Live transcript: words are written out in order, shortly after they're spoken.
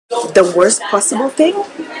the worst possible thing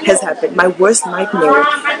has happened. My worst nightmare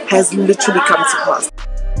has literally come to pass.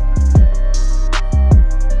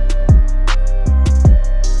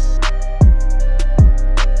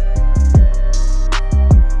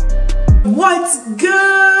 What's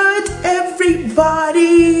good,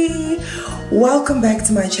 everybody? Welcome back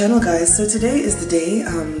to my channel, guys. So today is the day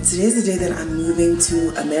that I'm moving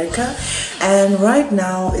to America, and right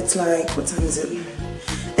now it's like, what time is it?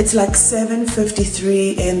 It's like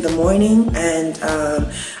 7:53 in the morning, and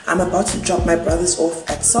I'm about to drop my brothers off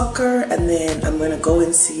at soccer, and then I'm gonna go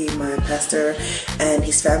and see my pastor and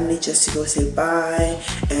his family just to go say bye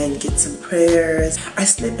and get some prayers. I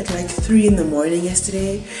slept at like 3 in the morning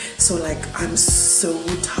yesterday, so like I'm so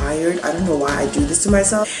tired. I don't know why I do this to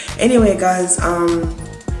myself. Anyway, guys,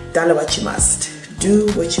 done what you must. Do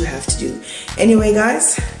what you have to do. Anyway,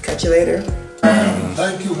 guys, catch you later.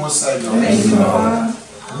 Thank you, Most High God. Thank you, Lord.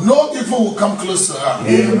 No evil will come close to her.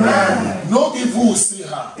 Amen. No evil will see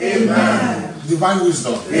her. Amen. Divine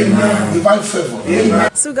wisdom. Amen. Divine favor. Amen.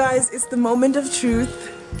 So guys, it's the moment of truth.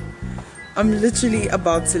 I'm literally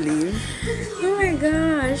about to leave. Oh my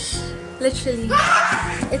gosh. Literally.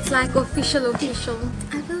 It's like official. I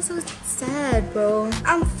feel so sad, bro.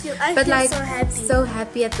 I feel so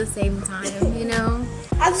happy at the same time, you know?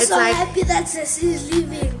 I'm so happy that Ceci is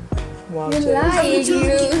leaving. Wow, I'm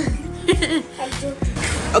joking.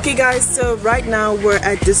 Okay guys, so right now we're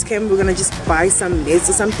at this camp. We're gonna just buy some meds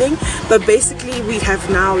or something, but basically we have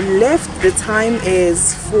now left. The time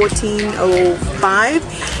is 14:05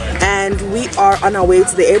 and we are on our way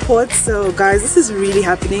to the airport. So guys, this is really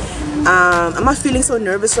happening. I'm not feeling so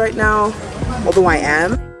nervous right now, although I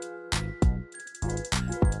am.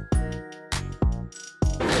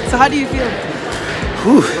 So how do you feel?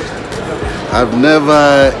 Whew. I've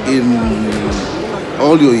never in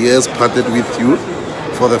all your years parted with you.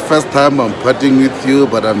 For the first time I'm parting with you,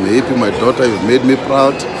 but I'm happy. My daughter, you've made me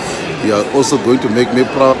proud. You are also going to make me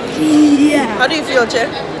proud. Yeah. How do you feel, Che?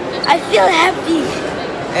 I feel happy.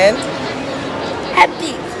 And?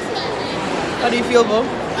 Happy. How do you feel, Bo?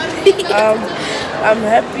 I'm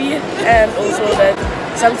happy, and also that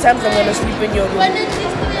sometimes I'm gonna sleep in your room.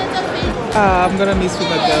 I'm gonna miss you,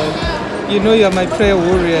 my girl. You know you're my prayer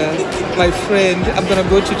warrior, my friend. I'm gonna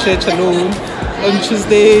go to church alone on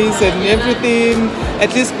Tuesdays and everything,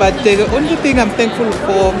 at least, but the only thing I'm thankful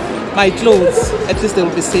for, my clothes. At least they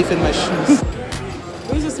will be safe in my shoes.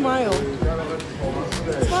 Where's your smile?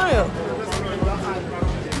 Smile.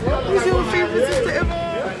 Who's your favorite sister ever?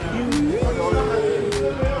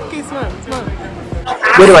 Okay, smile.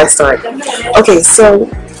 Where do I start? Okay, so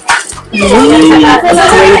we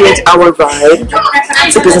upgraded our ride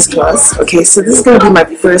to business class. Okay, so this is going to be my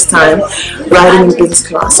first time riding in business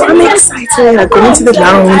class. So I'm excited. I go into the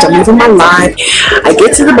lounge, I'm living my life. I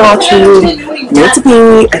get to the bathroom, need to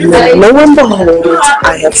pee, and then lo and behold,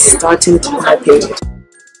 I have started my period.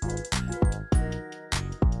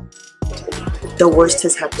 The worst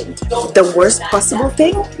has happened. The worst possible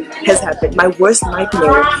thing has happened. My worst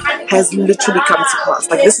nightmare has literally come to pass.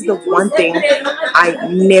 Like, this is the one thing I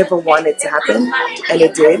never wanted to happen, and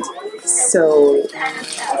it did. So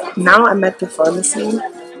now I'm at the pharmacy.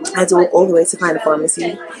 I had to walk all the way to find a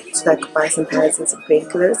pharmacy so that I could buy some pads and some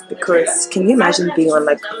painkillers, because can you imagine being on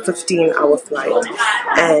like a 15-hour flight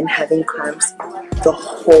and having cramps the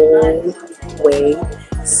whole way?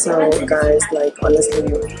 So guys, like, honestly,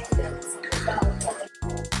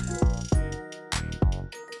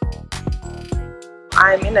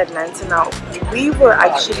 I'm in Atlanta now. We were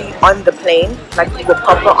actually on the plane, like we were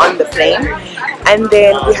proper on the plane, and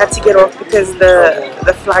then we had to get off because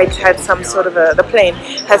the flight had some sort of the plane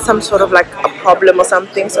had some sort of like a problem or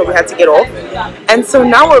something, so we had to get off. And so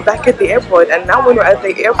now we're back at the airport, and now when we're at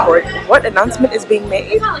the airport, what announcement is being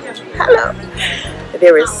made? Hello.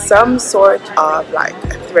 There is some sort of like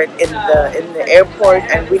a threat in the airport,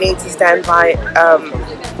 and we need to stand by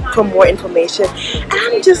for more information. And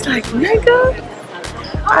I'm just like, nigga,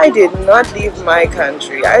 I did not leave my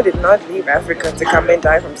country. I did not leave Africa to come and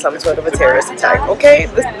die from some sort of a terrorist attack. Okay,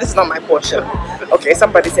 this is not my portion. Okay,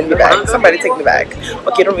 somebody send me back. Somebody take me back.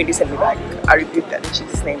 Okay, don't really send me back. I rebuke that in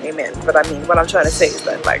Jesus' name, amen. But I mean, what I'm trying to say is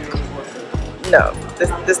that, like, no,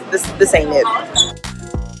 this ain't it.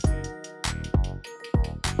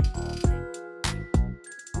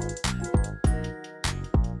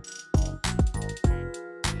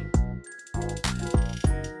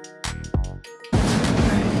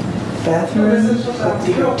 Bathroom at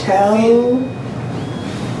the hotel.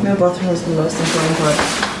 No, bathroom is the most important part.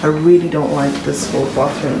 I really don't like this whole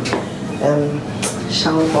bathroom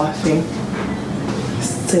shower bathing.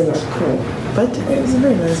 Still not cool, but it was a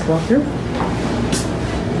very nice bathroom.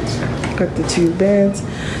 Got the 2 beds.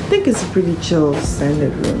 think it's a pretty chill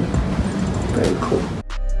standard room. Very cool.